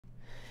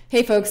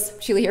Hey folks,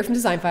 Sheila here from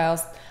Design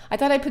Files. I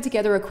thought I'd put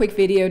together a quick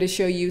video to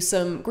show you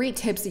some great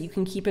tips that you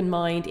can keep in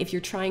mind if you're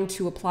trying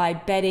to apply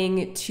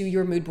bedding to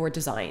your mood board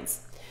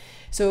designs.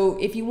 So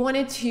if you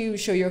wanted to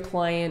show your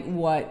client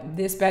what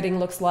this bedding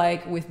looks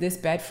like with this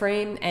bed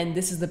frame, and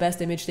this is the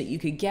best image that you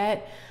could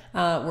get,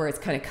 where it's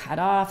kind of cut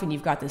off and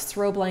you've got this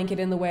throw blanket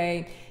in the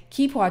way,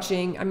 keep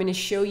watching. I'm going to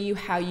show you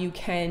how you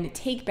can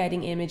take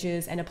bedding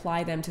images and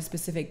apply them to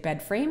specific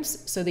bed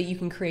frames so that you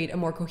can create a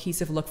more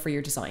cohesive look for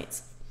your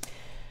designs.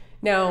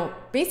 Now,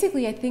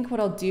 basically, I think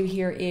what I'll do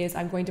here is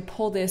I'm going to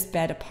pull this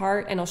bed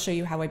apart and I'll show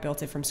you how I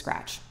built it from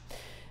scratch.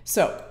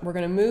 So we're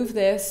going to move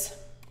this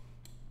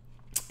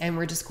and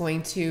we're just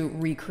going to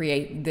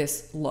recreate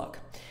this look.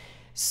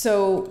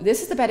 So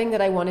this is the bedding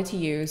that I wanted to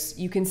use.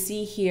 You can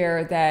see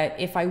here that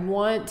if I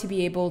want to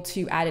be able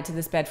to add it to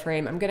this bed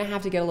frame, I'm going to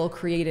have to get a little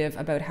creative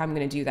about how I'm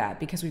going to do that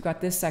because we've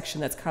got this section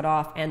that's cut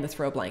off and the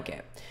throw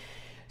blanket.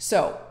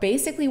 So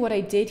basically what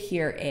I did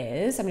here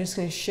is I'm just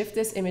going to shift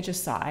this image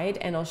aside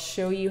and I'll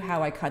show you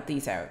how I cut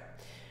these out.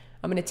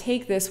 I'm going to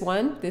take this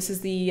one. This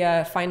is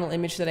the final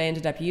image that I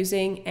ended up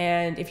using.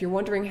 And if you're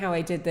wondering how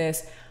I did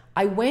this,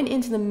 I went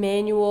into the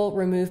manual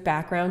remove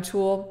background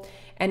tool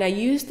and I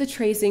used the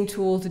tracing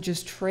tool to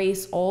just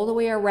trace all the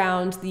way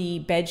around the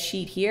bed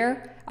sheet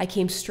here. I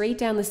came straight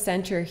down the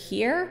center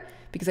here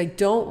because I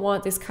don't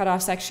want this cut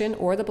off section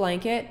or the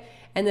blanket.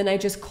 And then I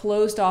just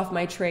closed off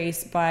my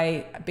trace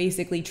by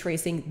basically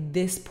tracing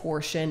this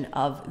portion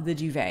of the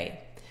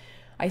duvet.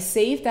 I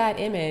saved that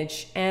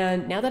image,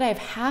 and now that I have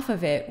half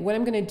of it, what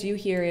I'm going to do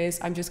here is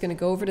I'm just going to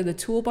go over to the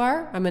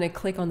toolbar. I'm going to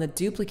click on the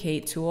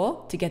duplicate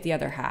tool to get the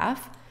other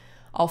half.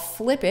 I'll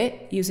flip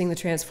it using the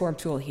transform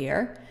tool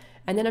here,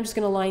 and then I'm just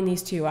going to line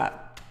these two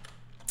up.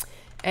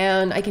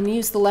 And I can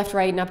use the left,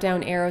 right, and up,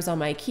 down arrows on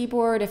my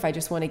keyboard if I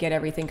just want to get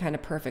everything kind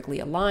of perfectly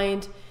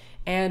aligned.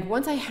 And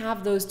once I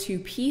have those two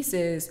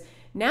pieces,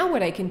 now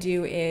what I can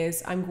do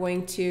is I'm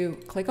going to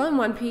click on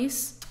one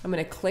piece, I'm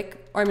going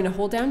to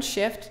hold down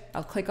shift,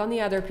 I'll click on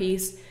the other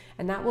piece,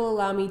 and that will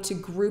allow me to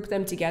group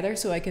them together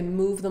so I can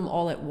move them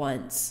all at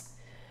once.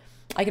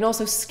 I can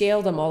also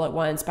scale them all at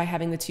once by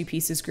having the two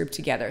pieces grouped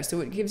together. So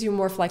it gives you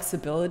more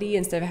flexibility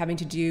instead of having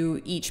to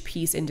do each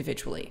piece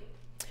individually.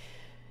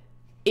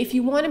 If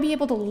you want to be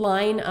able to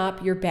line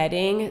up your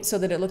bedding so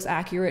that it looks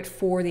accurate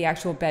for the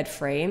actual bed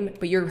frame,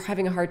 but you're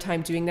having a hard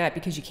time doing that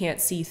because you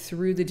can't see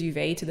through the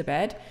duvet to the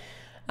bed,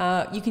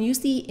 you can use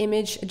the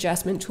image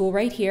adjustment tool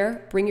right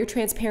here, bring your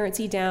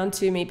transparency down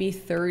to maybe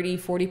 30,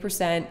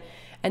 40%.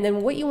 And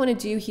then what you want to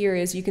do here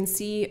is you can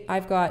see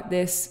I've got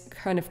this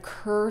kind of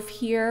curve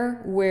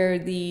here where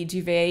the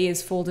duvet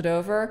is folded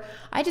over.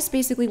 I just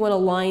basically want to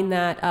line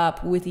that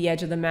up with the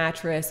edge of the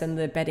mattress and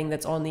the bedding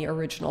that's on the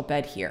original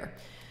bed here.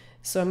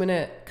 So I'm going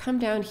to come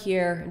down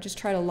here and just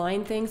try to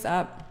line things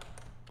up.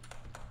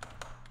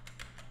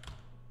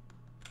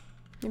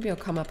 Maybe I'll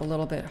come up a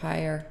little bit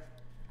higher.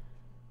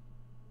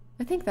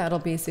 I think that'll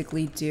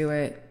basically do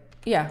it.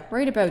 Yeah,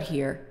 right about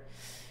here.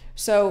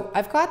 So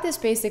I've got this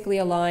basically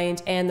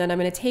aligned, and then I'm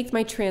going to take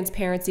my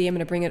transparency, I'm going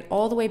to bring it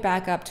all the way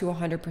back up to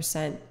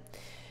 100%.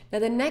 Now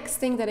the next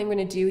thing that I'm going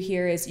to do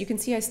here is, you can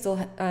see I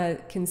still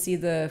can see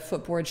the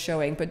footboard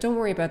showing, but don't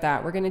worry about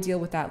that. We're going to deal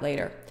with that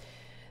later.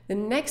 The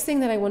next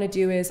thing that I want to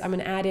do is I'm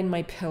going to add in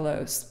my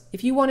pillows.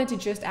 If you wanted to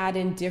just add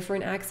in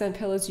different accent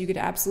pillows, you could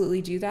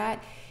absolutely do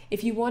that.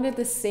 If you wanted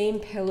the same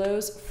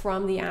pillows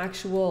from the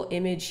actual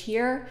image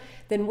here,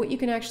 then what you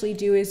can actually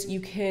do is you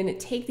can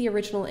take the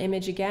original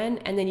image again,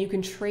 and then you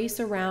can trace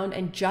around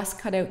and just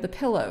cut out the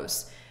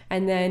pillows,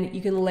 and then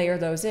you can layer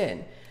those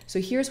in.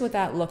 So here's what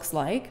that looks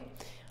like.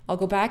 I'll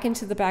go back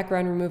into the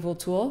background removal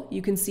tool.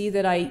 You can see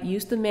that I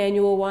used the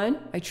manual one.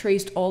 I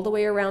traced all the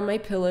way around my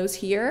pillows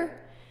here.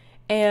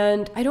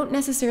 And I don't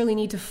necessarily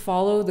need to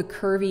follow the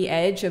curvy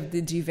edge of the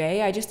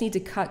duvet. I just need to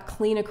cut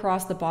clean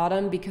across the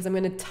bottom because I'm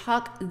going to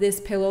tuck this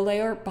pillow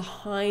layer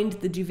behind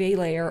the duvet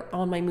layer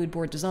on my mood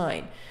board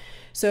design.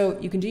 So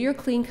you can do your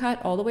clean cut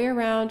all the way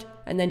around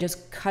and then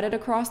just cut it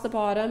across the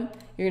bottom.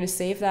 You're going to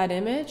save that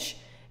image.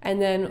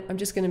 And then I'm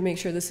just going to make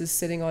sure this is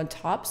sitting on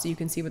top so you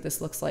can see what this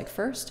looks like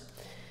first.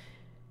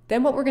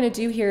 Then what we're going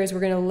to do here is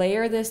we're going to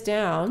layer this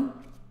down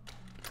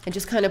and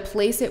just kind of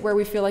place it where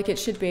we feel like it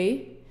should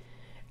be.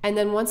 And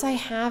then once I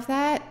have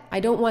that, I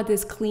don't want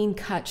this clean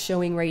cut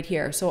showing right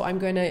here. So I'm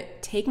going to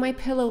take my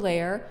pillow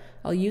layer,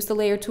 I'll use the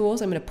layer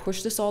tools, I'm going to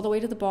push this all the way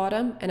to the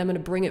bottom, and I'm going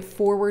to bring it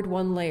forward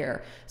one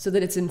layer so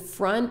that it's in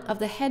front of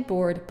the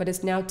headboard, but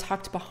it's now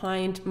tucked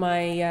behind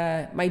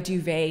my, my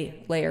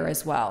duvet layer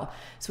as well.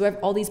 So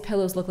all these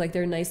pillows look like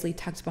they're nicely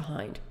tucked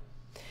behind.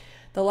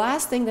 The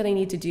last thing that I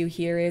need to do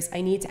here is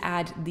I need to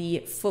add the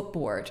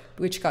footboard,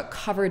 which got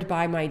covered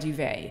by my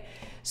duvet.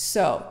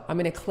 So I'm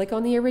going to click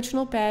on the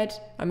original bed,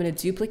 I'm going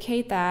to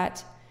duplicate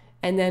that,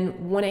 and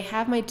then when I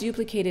have my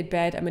duplicated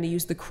bed, I'm going to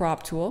use the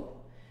crop tool,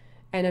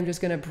 and I'm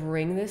just going to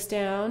bring this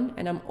down,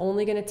 and I'm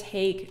only going to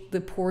take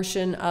the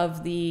portion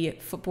of the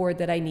footboard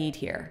that I need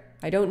here.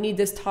 I don't need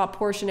this top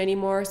portion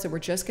anymore, so we're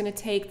just going to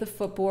take the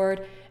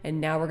footboard,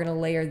 and now we're going to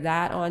layer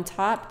that on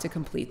top to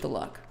complete the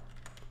look.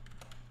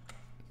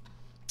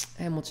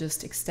 And we'll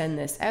just extend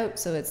this out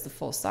so it's the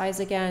full size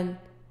again.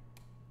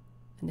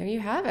 And there you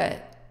have it.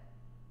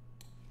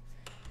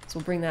 So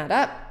we'll bring that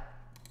up.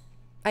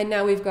 And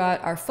now we've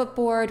got our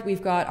footboard,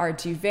 we've got our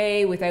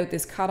duvet without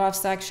this cutoff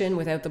section,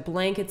 without the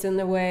blankets in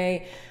the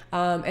way.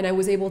 And I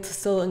was able to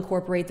still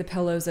incorporate the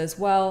pillows as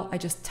well. I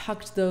just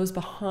tucked those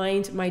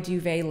behind my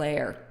duvet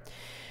layer.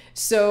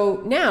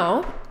 So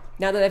now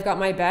that I've got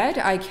my bed,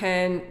 I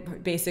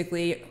can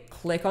basically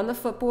click on the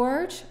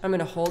footboard. I'm going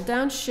to hold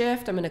down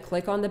Shift. I'm going to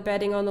click on the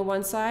bedding on the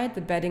one side,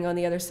 the bedding on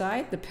the other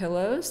side, the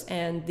pillows,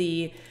 and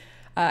the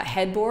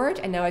headboard.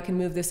 And now I can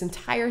move this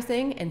entire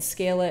thing and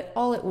scale it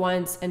all at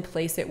once and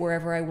place it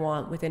wherever I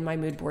want within my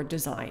mood board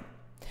design.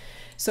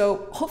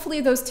 So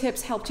hopefully those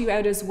tips helped you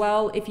out as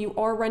well. If you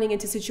are running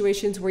into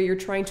situations where you're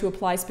trying to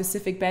apply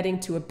specific bedding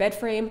to a bed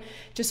frame,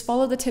 just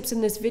follow the tips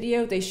in this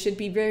video. They should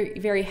be very,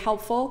 very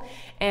helpful.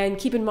 And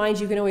keep in mind,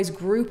 you can always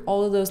group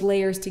all of those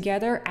layers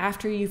together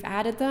after you've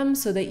added them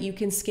so that you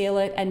can scale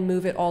it and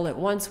move it all at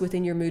once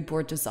within your mood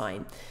board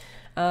design.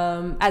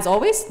 As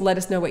always, let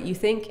us know what you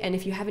think. And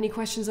if you have any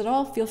questions at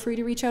all, feel free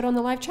to reach out on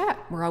the live chat.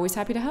 We're always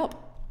happy to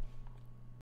help.